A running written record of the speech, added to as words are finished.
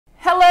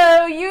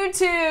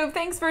YouTube.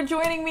 Thanks for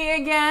joining me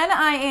again.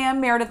 I am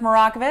Meredith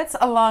Marakovits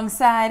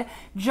alongside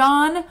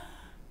Jon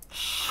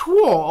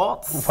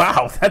Schwartz.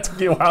 Wow, that took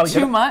you a while.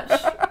 Too much?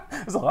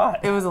 It was a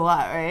lot. It was a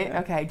lot, right?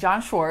 Okay,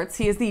 Jon Schwartz.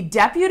 He is the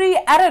deputy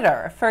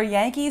editor for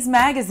Yankees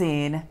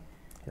Magazine.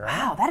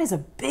 Wow, that is a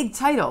big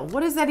title.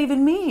 What does that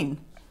even mean?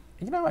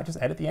 You know, I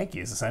just edit the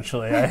Yankees,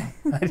 essentially. I'm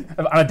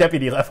on a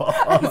deputy level.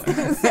 You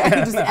just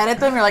edit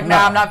them? You're like, no,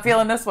 I'm not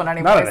feeling this one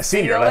anymore. Not on a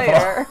senior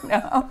level.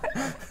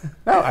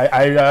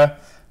 No.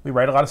 We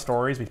write a lot of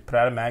stories. We put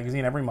out a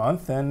magazine every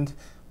month, and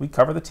we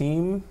cover the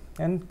team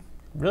and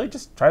really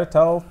just try to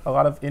tell a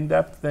lot of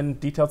in-depth and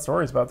detailed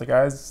stories about the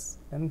guys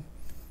and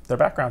their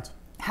backgrounds.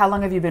 How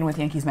long have you been with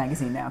Yankees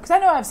Magazine now? Because I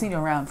know I've seen you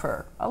around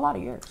for a lot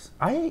of years.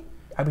 I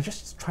was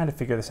just trying to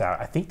figure this out.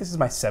 I think this is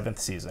my 7th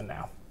season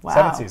now. Wow.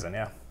 7th season,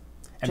 yeah.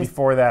 And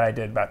before that, I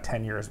did about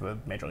 10 years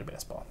with Major League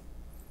Baseball.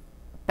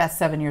 Best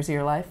 7 years of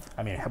your life?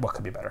 I mean, what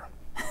could be better?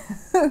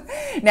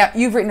 Now,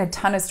 you've written a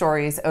ton of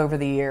stories over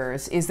the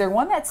years. Is there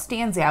one that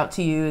stands out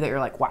to you that you're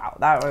like, wow,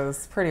 that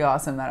was pretty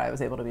awesome that I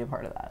was able to be a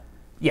part of that?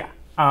 Yeah.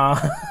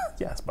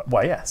 Yes.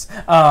 Yes.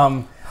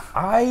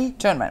 I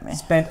Don't mind me.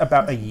 spent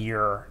about a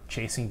year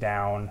chasing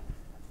down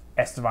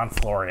Estevan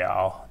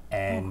Florial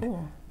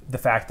and the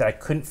fact that I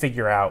couldn't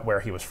figure out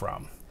where he was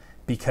from,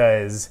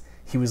 because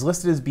he was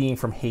listed as being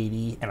from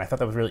Haiti, and I thought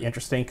that was really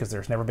interesting because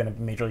there's never been a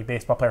Major League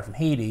Baseball player from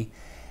Haiti,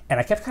 and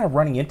I kept kind of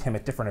running into him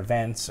at different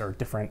events or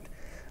different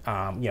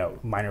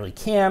minor league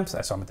camps.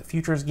 I saw him at the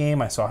Futures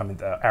game. I saw him at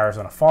the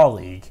Arizona Fall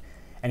League,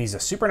 and he's a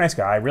super nice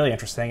guy, really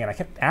interesting, and I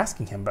kept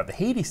asking him about the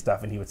Haiti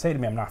stuff, and he would say to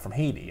me, I'm not from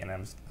Haiti, and I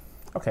was,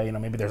 okay,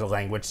 maybe there's a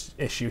language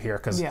issue here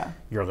because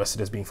you're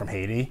listed as being from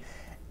Haiti,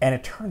 and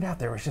it turned out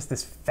there was just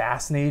this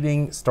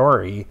fascinating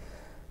story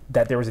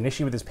that there was an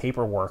issue with his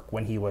paperwork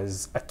when he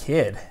was a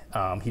kid.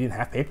 He didn't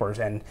have papers,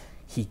 and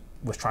he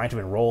was trying to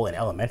enroll in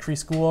elementary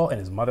school, and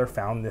his mother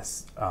found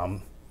this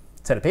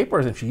set of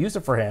papers, and she used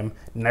it for him,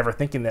 never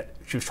thinking that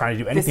she was trying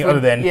to do anything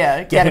other than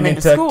get him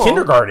into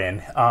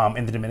kindergarten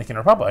in the Dominican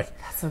Republic.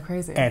 That's so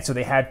crazy. And so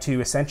they had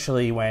to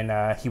essentially, when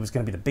he was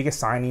going to be the biggest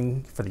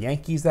signing for the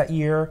Yankees that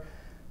year,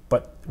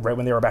 but right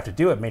when they were about to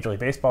do it, Major League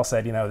Baseball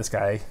said, this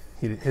guy,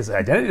 his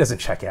identity doesn't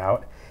check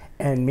out,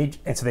 and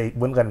so they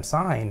wouldn't let him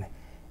sign,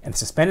 and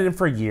suspended him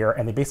for a year,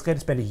 and they basically had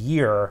to spend a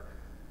year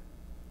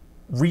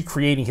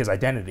recreating his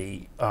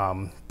identity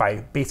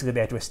by basically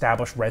they had to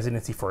establish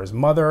residency for his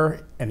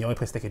mother, and the only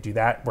place they could do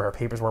that where her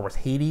papers were was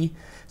Haiti.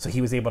 So he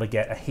was able to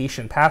get a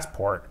Haitian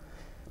passport,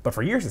 but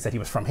for years they said he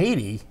was from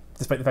Haiti,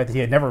 despite the fact that he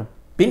had never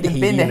been to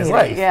Haiti in his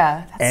life.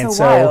 Yeah, that's and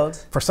so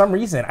wild. For some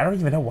reason, I don't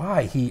even know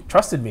why, he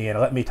trusted me and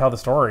let me tell the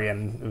story,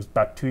 and it was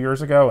about 2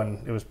 years ago,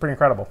 and it was pretty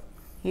incredible.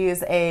 He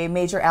is a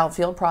major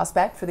outfield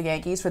prospect for the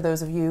Yankees. For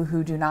those of you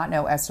who do not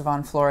know,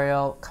 Estevan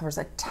Florial covers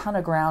a ton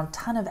of ground,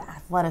 ton of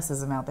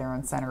athleticism out there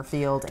in center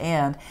field.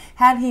 And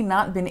had he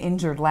not been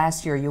injured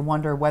last year, you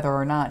wonder whether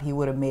or not he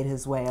would have made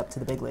his way up to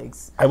the big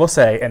leagues. I will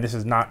say, and this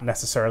is not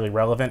necessarily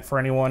relevant for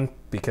anyone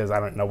because I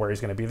don't know where he's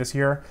going to be this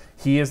year,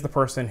 he is the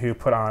person who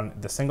put on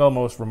the single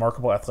most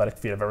remarkable athletic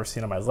feat I've ever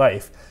seen in my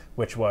life,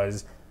 which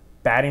was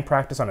batting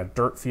practice on a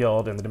dirt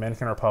field in the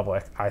Dominican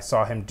Republic. I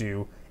saw him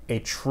do a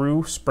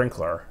true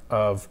sprinkler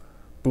of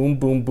boom,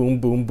 boom,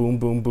 boom, boom, boom,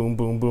 boom, boom,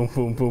 boom, boom,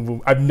 boom, boom,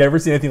 boom. I've never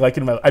seen anything like it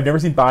in my life. I've never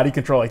seen body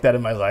control like that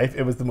in my life.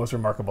 It was the most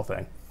remarkable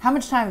thing. How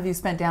much time have you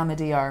spent down the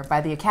DR?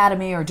 By the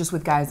academy or just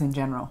with guys in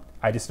general?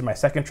 I just did my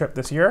 2nd trip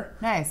this year.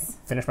 Nice.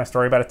 Finished my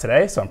story about it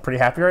today, so I'm pretty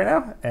happy right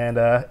now. And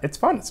it's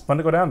fun. It's fun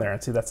to go down there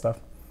and see that stuff.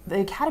 The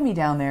academy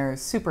down there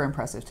is super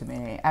impressive to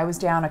me. I was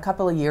down a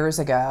couple of years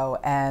ago,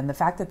 and the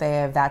fact that they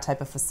have that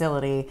type of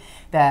facility,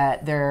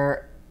 that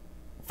they're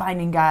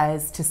finding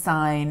guys to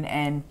sign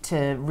and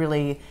to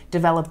really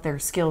develop their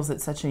skills at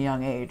such a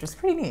young age is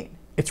pretty neat.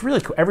 It's really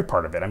cool, every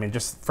part of it. I mean,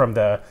 just from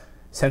the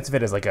sense of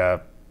it as like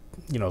a,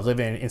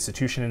 live-in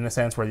institution in a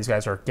sense where these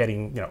guys are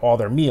getting, all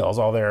their meals,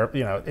 all their,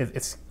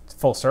 it's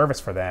full service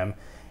for them.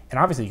 And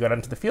obviously you go out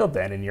into the field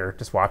then and you're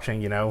just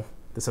watching,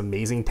 this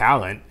amazing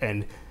talent,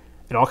 and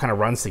it all kind of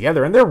runs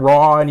together, and they're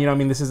raw, and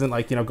this isn't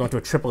like going to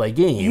a AAA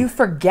game. You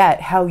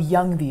forget how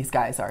young these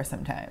guys are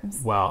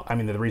sometimes. Well,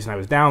 the reason I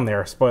was down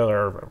there,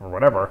 spoiler or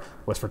whatever,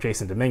 was for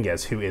Jason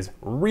Dominguez, who is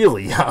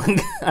really young.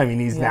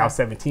 He's now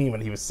 17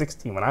 when he was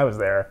 16 when I was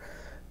there,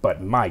 but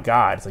my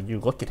God, it's like you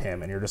look at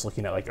him and you're just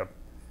looking at like a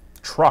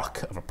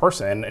truck of a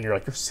person, and you're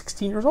like, you're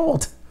 16 years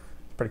old.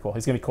 Pretty cool.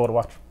 He's gonna be cool to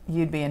watch.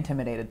 You'd be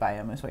intimidated by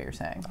him, is what you're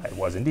saying. I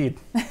was indeed.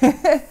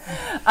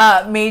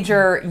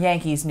 Major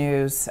Yankees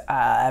news.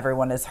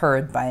 Everyone has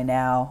heard by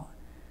now.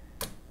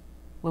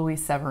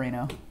 Luis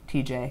Severino,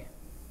 TJ.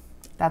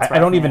 I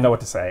don't even know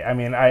what to say.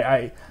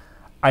 I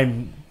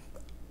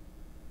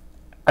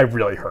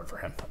really hurt for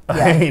him.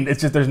 Yeah. It's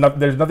just there's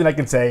nothing I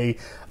can say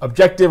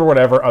objective or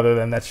whatever other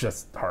than that's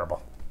just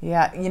horrible.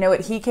 Yeah, you know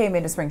what? He came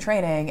into spring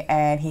training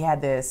and he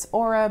had this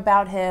aura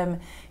about him.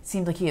 It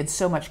seemed like he had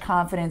so much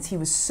confidence. He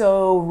was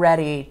so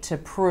ready to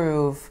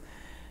prove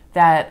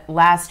that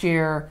last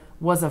year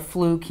was a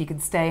fluke. He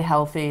could stay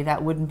healthy.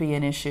 That wouldn't be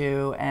an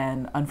issue.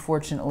 And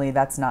unfortunately,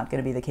 that's not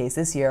going to be the case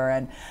this year.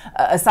 And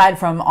aside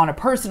from on a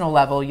personal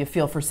level, you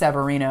feel for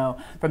Severino.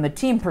 From the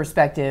team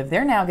perspective,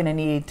 they're now going to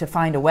need to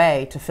find a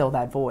way to fill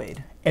that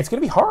void. It's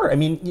going to be hard. I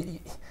mean,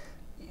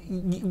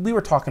 we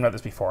were talking about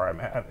this before.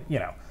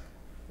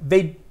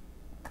 They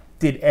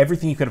did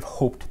everything you could have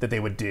hoped that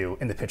they would do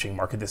in the pitching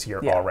market this year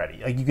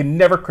already. Like, you can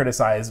never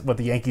criticize what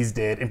the Yankees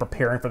did in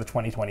preparing for the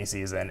 2020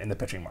 season in the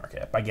pitching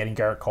market by getting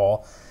Garrett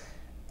Cole.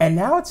 And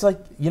now it's like,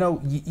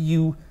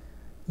 you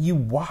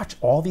watch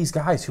all these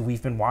guys who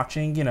we've been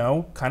watching, you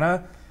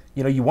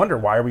wonder,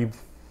 why are we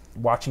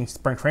watching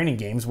spring training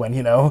games when,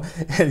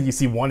 you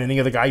see one inning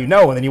of the guy and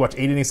then you watch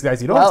 8 innings of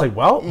guys you don't. It's like,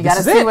 well, you got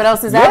to see what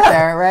else is out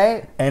there,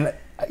 right? And,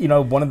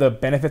 one of the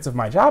benefits of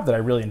my job that I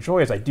really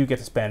enjoy is I do get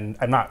to spend,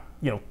 I'm not,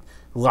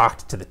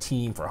 locked to the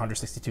team for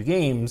 162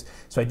 games,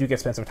 so I do get to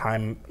spend some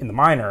time in the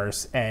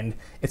minors, and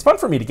it's fun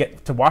for me to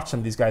get to watch some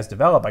of these guys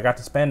develop. I got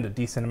to spend a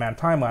decent amount of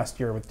time last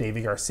year with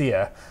Davy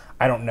Garcia.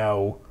 I don't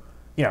know,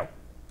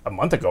 a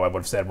month ago I would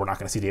have said we're not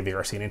going to see Davy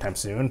Garcia anytime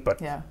soon,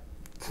 but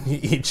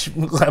each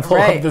level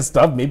of this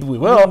stuff, maybe we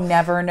will. You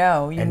never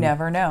know. You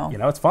never know.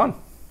 It's fun.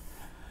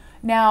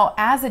 Now,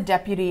 as a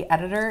deputy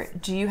editor,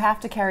 do you have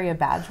to carry a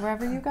badge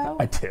wherever you go?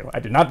 I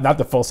do. Not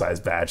the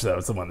full-size badge, though.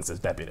 It's the one that says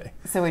deputy.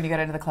 So when you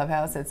get into the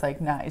clubhouse, it's like,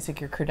 it's like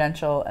your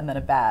credential and then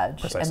a badge.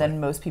 Precisely. And then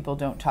most people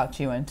don't talk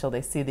to you until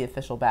they see the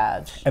official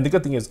badge. And the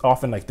good thing is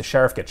often, like, the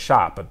sheriff gets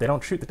shot, but they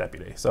don't shoot the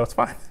deputy, so it's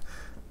fine.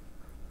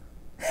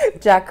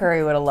 Jack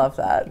Curry would have loved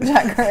that.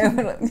 Jack Curry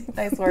would have,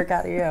 nice work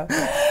out of you.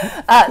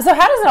 So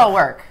how does it all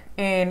work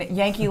in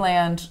Yankee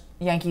Land,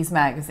 Yankees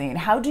Magazine?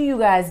 How do you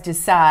guys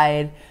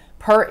decide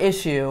per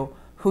issue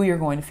who you're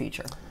going to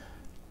feature?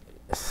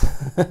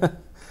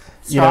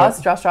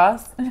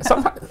 Straws?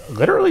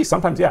 Literally,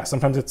 sometimes, yeah.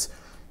 Sometimes it's,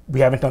 we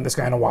haven't done this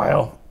guy in a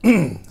while.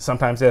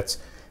 Sometimes it's,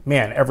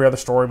 man, every other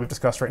story we've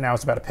discussed right now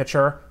is about a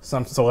pitcher.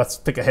 So let's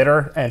pick a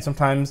hitter. And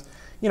sometimes,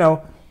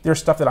 there's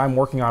stuff that I'm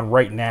working on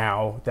right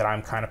now that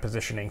I'm kind of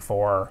positioning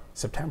for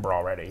September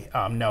already,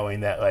 knowing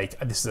that, like,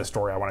 this is a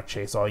story I want to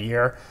chase all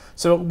year.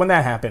 So when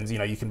that happens,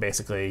 you can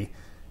basically,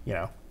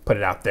 put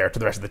it out there to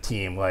the rest of the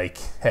team, like,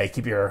 hey,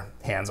 keep your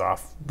hands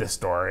off this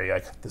story.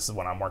 Like, this is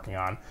what I'm working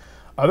on.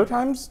 Other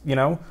times,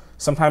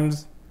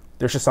 sometimes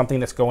there's just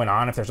something that's going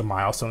on. If there's a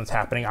milestone that's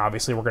happening,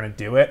 obviously we're going to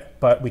do it.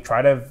 But we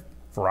try to have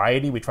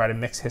variety. We try to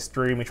mix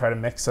history, and we try to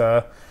mix,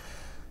 the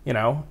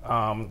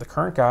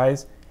current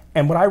guys.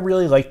 And what I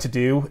really like to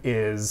do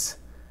is,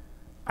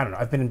 I don't know,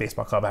 I've been in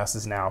baseball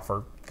clubhouses now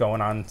for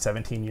going on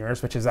 17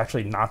 years, which is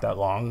actually not that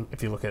long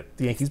if you look at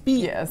the Yankees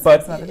beat. Yes,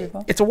 but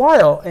it's a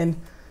while. And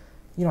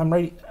when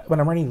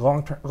I'm writing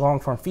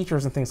long-form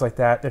features and things like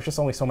that, there's just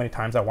only so many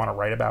times I want to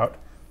write about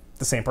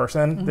the same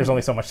person. Mm-hmm. There's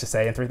only so much to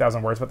say in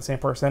 3,000 words about the same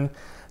person.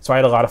 So I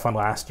had a lot of fun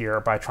last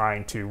year by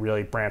trying to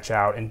really branch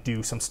out and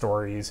do some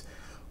stories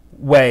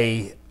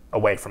way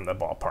away from the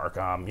ballpark.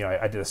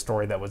 I did a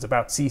story that was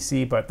about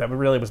Cece, but that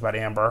really was about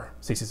Amber,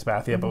 Cece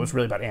Sabathia, but it was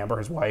really about Amber,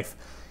 his wife.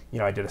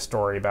 I did a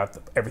story about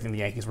everything the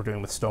Yankees were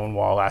doing with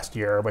Stonewall last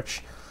year,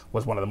 which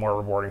was one of the more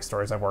rewarding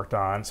stories I've worked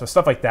on. So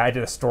stuff like that. I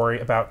did a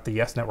story about the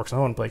Yes Network's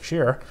own Blake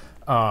Shear,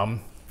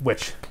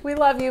 which... We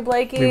love you,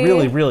 Blakey. We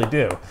really, really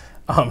do.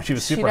 She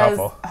was super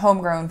helpful. She does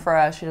homegrown for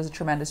us. She does a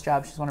tremendous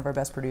job. She's one of our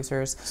best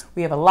producers.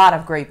 We have a lot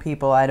of great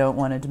people. I don't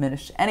want to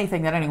diminish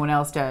anything that anyone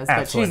else does, but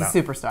Absolutely she's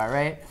a superstar,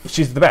 right?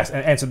 She's the best.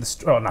 And so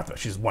not the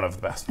best, she's one of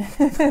the best.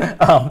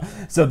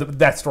 So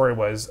that story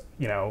was,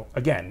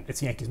 again,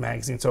 it's Yankees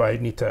Magazine, so I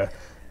need to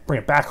bring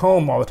it back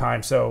home all the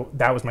time. So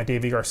that was my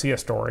Davy Garcia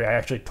story. I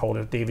actually told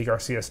a Davy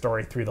Garcia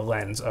story through the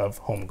lens of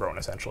homegrown,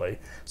 essentially.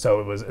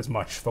 So it was as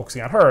much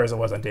focusing on her as it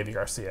was on Davy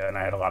Garcia, and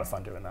I had a lot of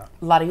fun doing that.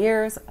 A lot of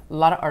years, a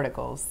lot of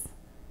articles.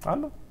 I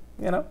don't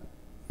know,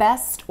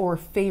 Best or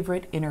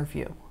favorite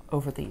interview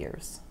over the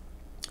years?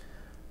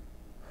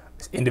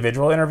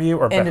 Individual interview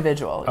or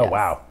individual? Oh, yes.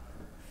 Wow.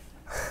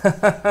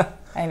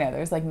 I know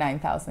there's like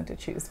 9,000 to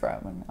choose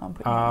from, and I'm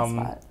putting you on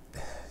the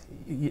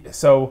spot.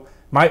 So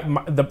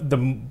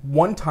the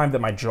one time that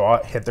my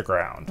jaw hit the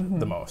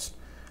ground the most,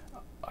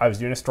 I was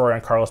doing a story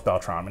on Carlos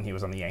Beltran, and he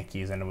was on the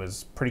Yankees, and it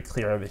was pretty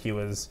clear that he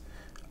was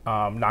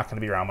not going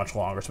to be around much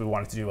longer. So we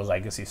wanted to do a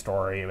legacy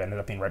story. It ended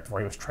up being right before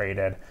he was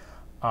traded.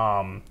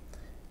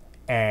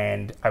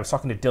 And I was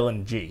talking to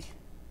Dylan G,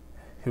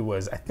 who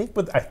was I think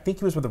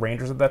he was with the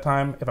Rangers at that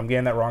time. If I'm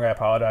getting that wrong, I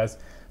apologize.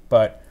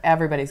 But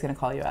everybody's going to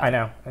call you out. I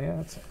know.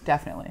 Yeah,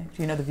 definitely.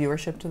 Do you know the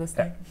viewership to this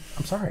thing?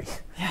 I'm sorry.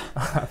 Yeah.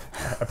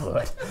 I blew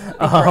it.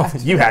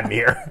 You had me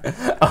here.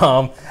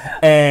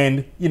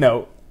 And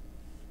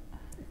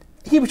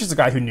he was just a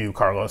guy who knew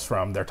Carlos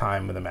from their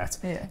time with the Mets.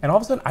 Yeah. And all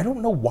of a sudden, I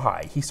don't know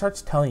why, he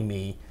starts telling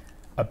me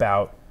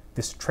about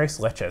this tres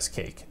leches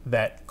cake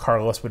that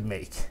Carlos would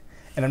make.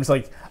 And I'm just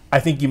like, I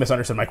think you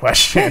misunderstood my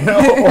question.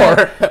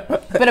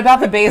 But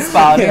about the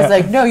baseball, he's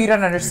like, no, you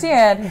don't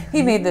understand.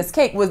 He made this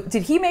cake.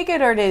 Did he make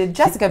it or did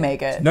Jessica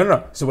make it?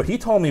 No. So what he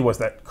told me was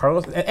that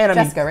Carlos... And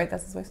Jessica, right?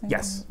 That's his wife's name?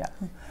 Yes. Yeah.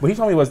 What he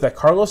told me was that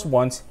Carlos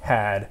once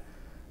had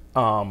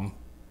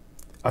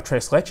a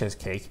tres leches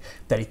cake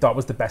that he thought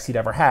was the best he'd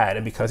ever had.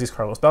 And because he's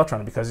Carlos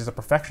Beltran, and because he's a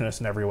perfectionist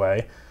in every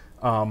way,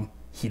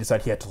 he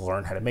decided he had to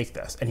learn how to make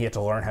this, and he had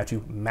to learn how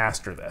to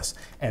master this.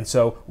 And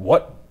so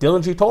what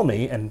Dylan G told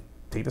me, and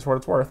take this for what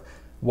it's worth,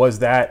 was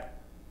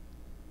that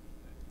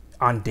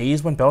on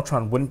days when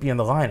Beltran wouldn't be in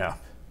the lineup,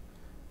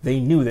 they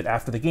knew that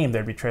after the game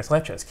there'd be tres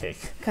leches cake.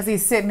 Because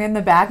he's sitting in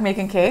the back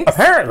making cakes?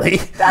 Apparently.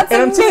 That's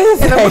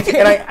amazing.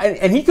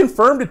 And he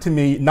confirmed it to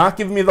me, not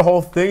giving me the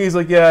whole thing. He's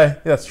like, yeah,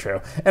 that's true.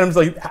 And I'm just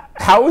like,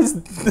 how in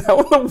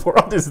the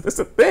world is this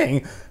a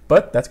thing?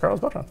 But that's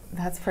Carlos Beltran.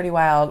 That's pretty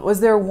wild. Was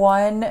there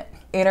one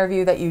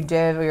interview that you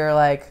did where you're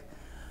like,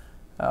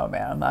 oh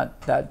man,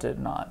 that did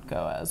not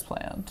go as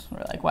planned?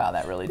 We're like, wow,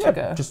 that really took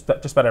a... Just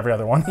about every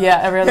other one. Yeah,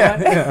 every other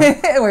one?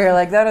 Yeah. Where you're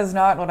like, that is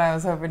not what I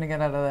was hoping to get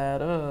out of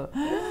that. Ugh.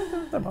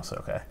 They're mostly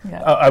okay.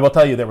 Yeah. I will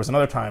tell you, there was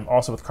another time,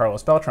 also with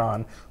Carlos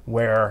Beltran,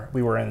 where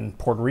we were in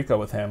Puerto Rico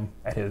with him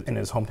in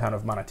his hometown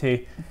of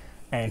Manatí,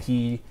 and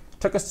he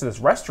took us to this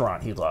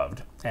restaurant he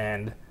loved,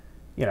 and,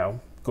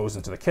 goes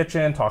into the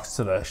kitchen, talks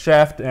to the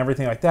chef and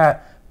everything like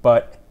that,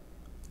 but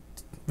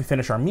we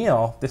finish our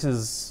meal. This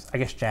is, I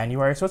guess,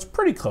 January, so it's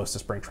pretty close to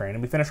spring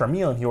training. We finish our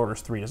meal, and he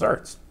orders 3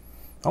 desserts.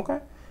 Okay.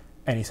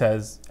 And he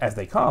says, as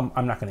they come,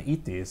 I'm not going to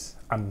eat these.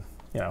 I'm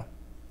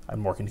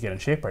working to get in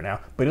shape right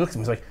now. But he looks at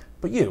me and he's like,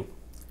 but you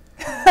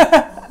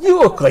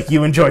look like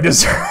you enjoy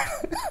dessert.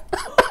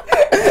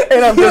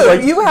 And I'm just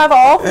like, you have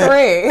all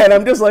 3. And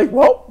I'm just like,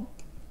 well,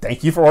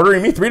 thank you for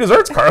ordering me 3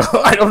 desserts,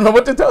 Carlo. I don't know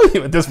what to tell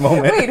you at this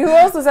moment. Wait, who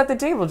else was at the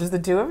table? Just the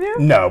 2 of you?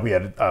 No, we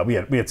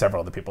had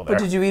several other people there.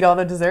 But did you eat all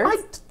the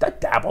desserts? I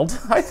dabbled.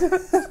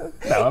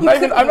 No, I'm not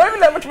even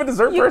that much of a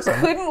dessert person.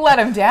 You couldn't let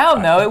him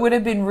down, though. It would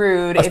have been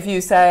rude if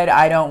you said,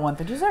 I don't want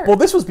the dessert. Well,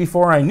 this was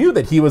before I knew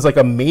that he was like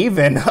a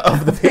maven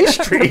of the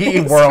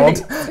pastry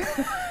world.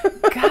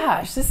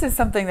 Gosh, this is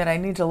something that I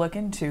need to look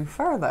into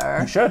further.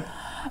 You should.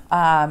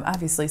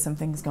 Obviously, some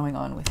things going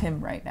on with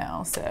him right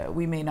now, so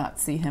we may not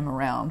see him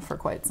around for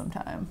quite some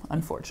time,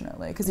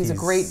 unfortunately, because he's a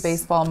great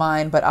baseball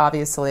mind, but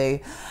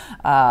obviously,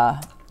 some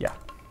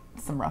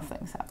rough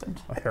things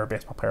happened. My favorite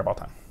baseball player of all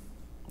time.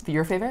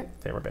 Your favorite?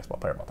 Favorite baseball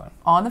player of all time.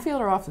 On the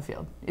field or off the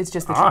field? It's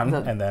just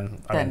and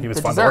then he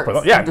was fun to work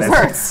with. Yeah,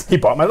 desserts. He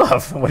bought my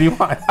love. What do you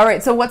want? All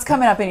right, so what's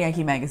coming up in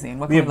Yankee Magazine?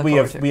 What can we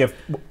look forward to? We have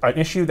an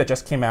issue that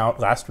just came out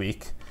last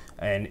week,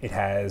 and it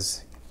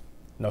has,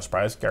 no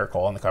surprise, Garrett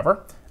Cole on the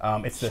cover.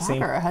 It's the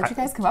same. How'd you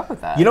guys come up with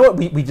that? You know what?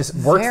 We just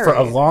worked for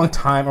a long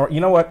time. Or you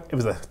know what? It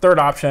was a third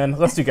option.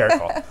 Let's do Garrett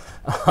Cole.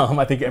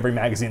 I think every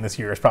magazine this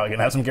year is probably going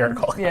to have some Garrett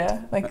Cole.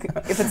 Yeah, like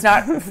if it's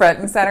not front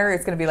and center,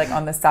 it's going to be like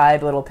on the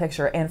side little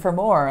picture. And for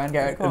more on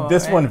Garrett Cole.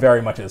 This one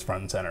very much is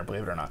front and center,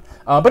 believe it or not.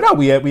 But no,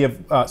 we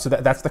have so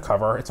that's the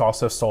cover. It's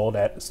also sold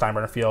at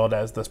Steinbrenner Field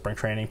as the spring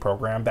training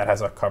program. That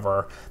has a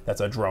cover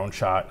that's a drone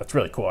shot. That's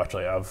really cool,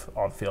 actually, of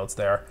all the fields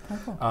there. Oh,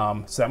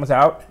 cool. So that one's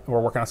out. We're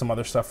working on some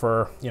other stuff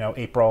for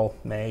April,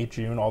 May,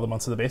 June, all the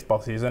months of the baseball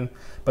season.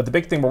 But the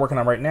big thing we're working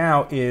on right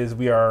now is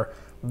we are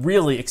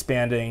really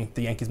expanding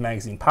the Yankees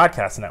Magazine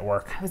podcast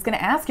network. I was going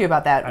to ask you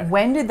about that.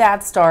 When did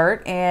that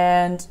start?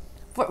 And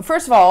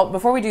first of all,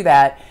 before we do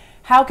that,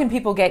 how can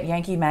people get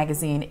Yankee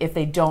Magazine if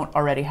they don't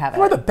already have it?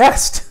 We're the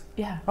best.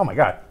 Yeah. Oh my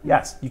God.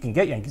 Yes. You can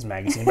get Yankees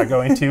Magazine by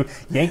going to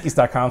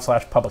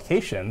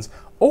yankees.com/publications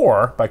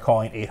or by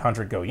calling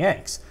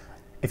 800-GO-YANKS.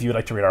 If you would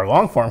like to read our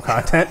long form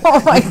content, oh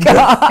my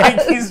God.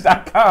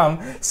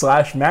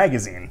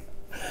 yankees.com/magazine.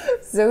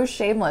 So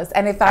shameless.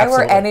 And if I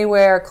were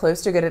anywhere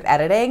close to good at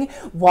editing,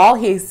 while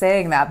he's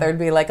saying that, there'd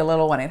be like a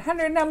little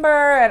 1-800 number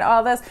and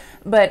all this.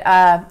 But,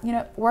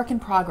 work in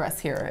progress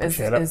here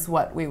is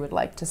what we would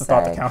like to say. The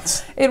thought that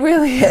counts. It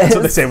really is. That's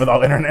what they say with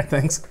all internet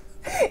things.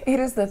 It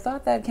is the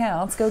thought that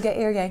counts. Go get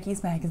your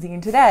Yankees Magazine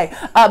today.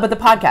 But the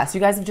podcast, you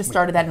guys have just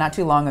started that not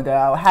too long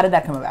ago. How did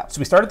that come about? So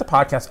we started the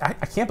podcast.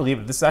 I can't believe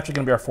it. This is actually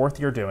going to be our 4th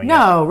year doing it.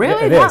 No,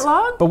 really? That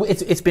long? But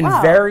it's been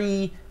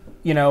very...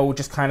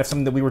 just kind of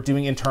something that we were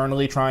doing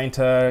internally, trying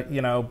to,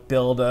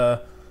 build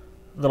a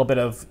little bit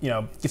of,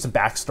 give some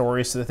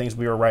backstories to the things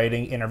we were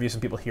writing, interview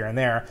some people here and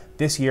there.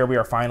 This year, we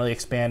are finally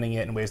expanding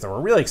it in ways that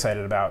we're really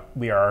excited about.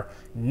 We are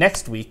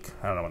next week,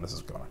 I don't know when this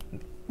is going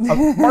on,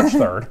 March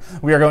 3rd,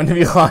 we are going to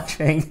be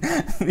launching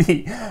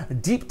the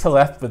Deep to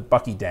Left with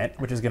Bucky Dent,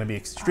 which is going to be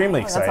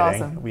extremely exciting.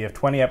 That's awesome. We have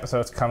 20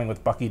 episodes coming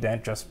with Bucky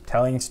Dent, just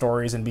telling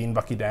stories and being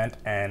Bucky Dent,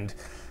 and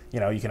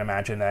you can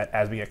imagine that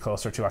as we get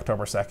closer to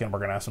October 2nd, we're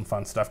going to have some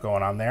fun stuff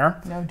going on there.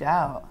 No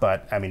doubt.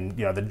 But,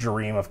 the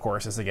dream, of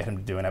course, is to get him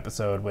to do an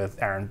episode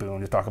with Aaron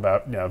Boone to talk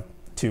about,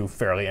 2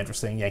 fairly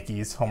interesting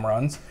Yankees home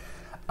runs.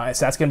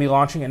 So that's going to be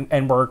launching,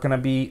 and we're going to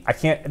be,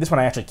 this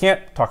one I actually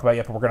can't talk about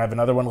yet, but we're going to have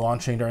another one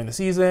launching during the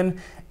season,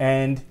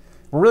 and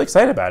we're really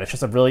excited about it. It's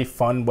just a really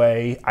fun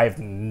way. I have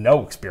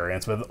no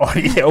experience with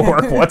audio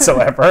work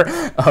whatsoever.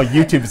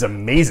 YouTube is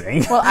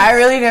amazing. Well, I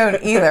really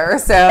don't either,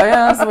 so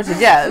that's what you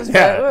get.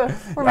 Yeah.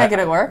 We're making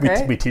it work,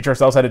 right? We teach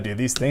ourselves how to do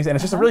these things, and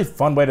it's just a really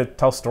fun way to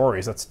tell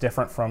stories that's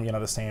different from,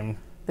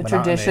 the the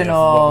monotony of what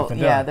traditional, we've been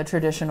doing. yeah, the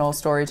traditional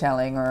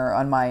storytelling, or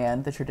on my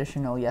end, the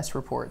traditional Yes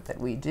Report that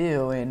we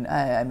do. And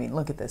I mean,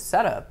 look at this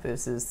setup.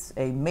 This is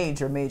a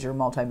major, major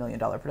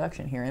multi-million-dollar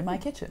production here in my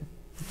kitchen.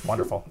 It's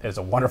wonderful. It is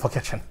a wonderful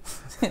kitchen.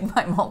 In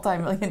my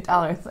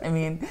multi-million-dollars, I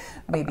mean,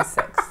 maybe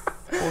 $6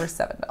 or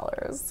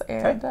 $7.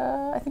 And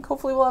I think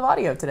hopefully we'll have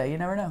audio today. You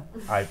never know.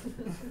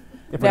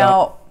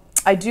 Now,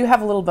 I do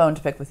have a little bone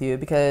to pick with you,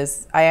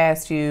 because I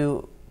asked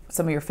you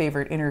some of your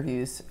favorite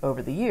interviews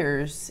over the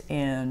years,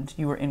 and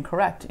you were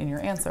incorrect in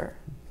your answer,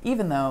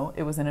 even though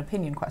it was an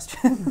opinion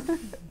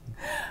question.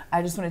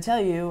 I just want to tell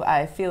you,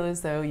 I feel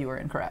as though you were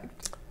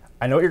incorrect.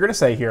 I know what you're going to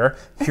say here.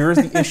 Here's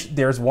the issue.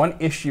 There's one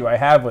issue I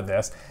have with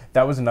this.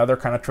 That was another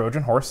kind of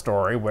Trojan horse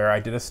story where I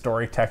did a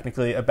story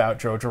technically about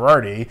Joe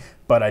Girardi,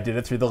 but I did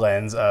it through the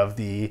lens of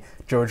the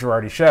Joe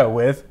Girardi show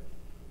with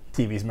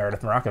TV's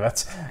Meredith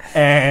Marakovits.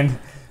 And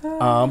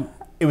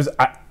it was,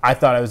 I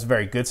thought it was a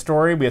very good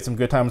story. We had some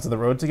good times on the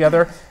road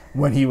together.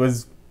 When he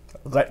was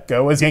let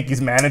go as Yankees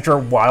manager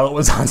while it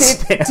was on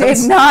stands.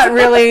 Did not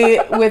really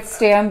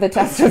withstand the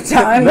test of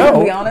time,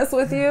 to be honest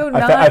with you.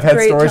 I've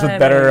had stories with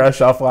better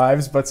shelf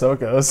lives, but so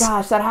it goes.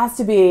 Gosh, that has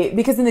to be,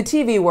 because in the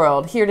TV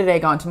world, here today,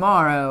 gone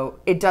tomorrow,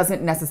 it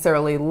doesn't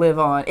necessarily live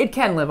on. It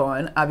can live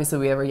on. Obviously,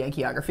 we have our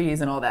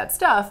Yankeeographies and all that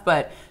stuff,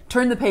 but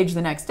turn the page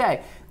the next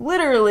day.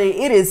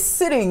 Literally, it is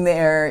sitting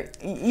there.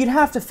 You'd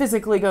have to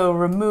physically go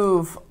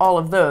remove all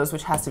of those,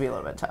 which has to be a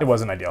little bit tough. It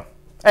wasn't ideal.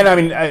 And I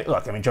mean,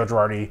 look, Joe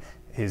Girardi,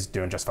 he's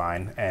doing just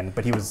fine,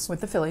 but he was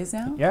with the Phillies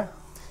now. Yeah,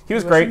 he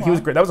was great. He was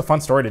great. That was a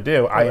fun story to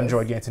do. I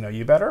enjoyed getting to know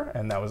you better,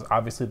 and that was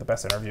obviously the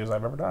best interviews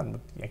I've ever done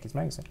with Yankees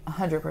Magazine.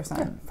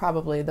 100%,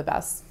 probably the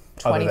best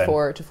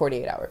 24 to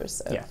 48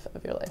 hours of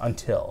your life.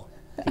 Until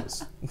he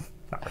was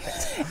not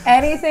working.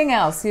 Anything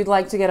else you'd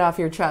like to get off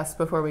your chest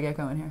before we get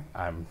going here?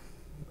 I'm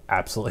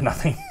absolutely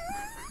nothing.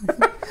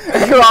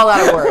 You're all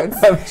out of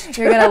words.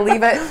 You're gonna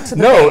leave it to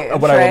the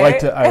page, what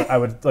right? I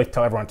would like to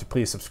tell everyone to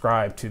please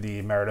subscribe to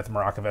the Meredith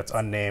Marakovits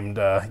unnamed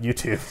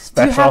YouTube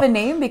special. Do you have a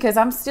name? Because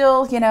I'm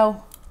still,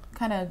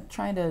 kind of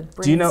trying to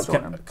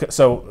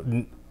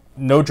brainstorm.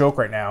 No joke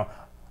right now,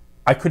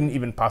 I couldn't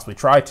even possibly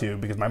try to,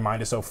 because my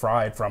mind is so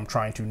fried from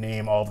trying to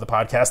name all of the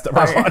podcasts that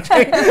we're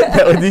launching.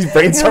 That, these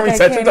brainstorming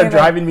sessions are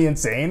driving me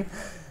insane.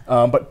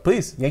 But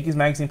please, Yankees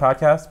Magazine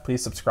Podcast,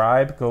 please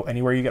subscribe. Go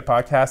anywhere you get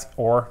podcasts,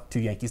 or to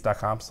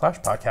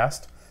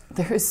yankees.com/podcast.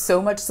 There is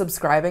so much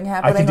subscribing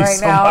happening right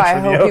now. I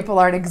hope people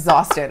aren't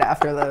exhausted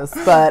after this.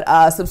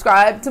 But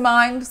subscribe to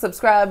mine.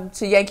 Subscribe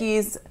to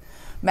Yankees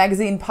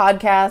Magazine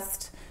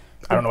Podcast.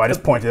 I don't know. I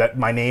just pointed at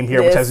my name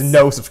here, which has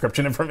no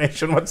subscription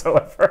information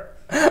whatsoever.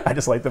 I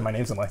just like that my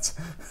name's in lights.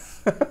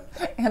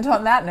 And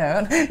on that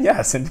note.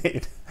 Yes,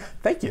 indeed.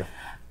 Thank you.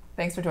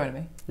 Thanks for joining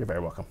me. You're very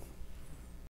welcome.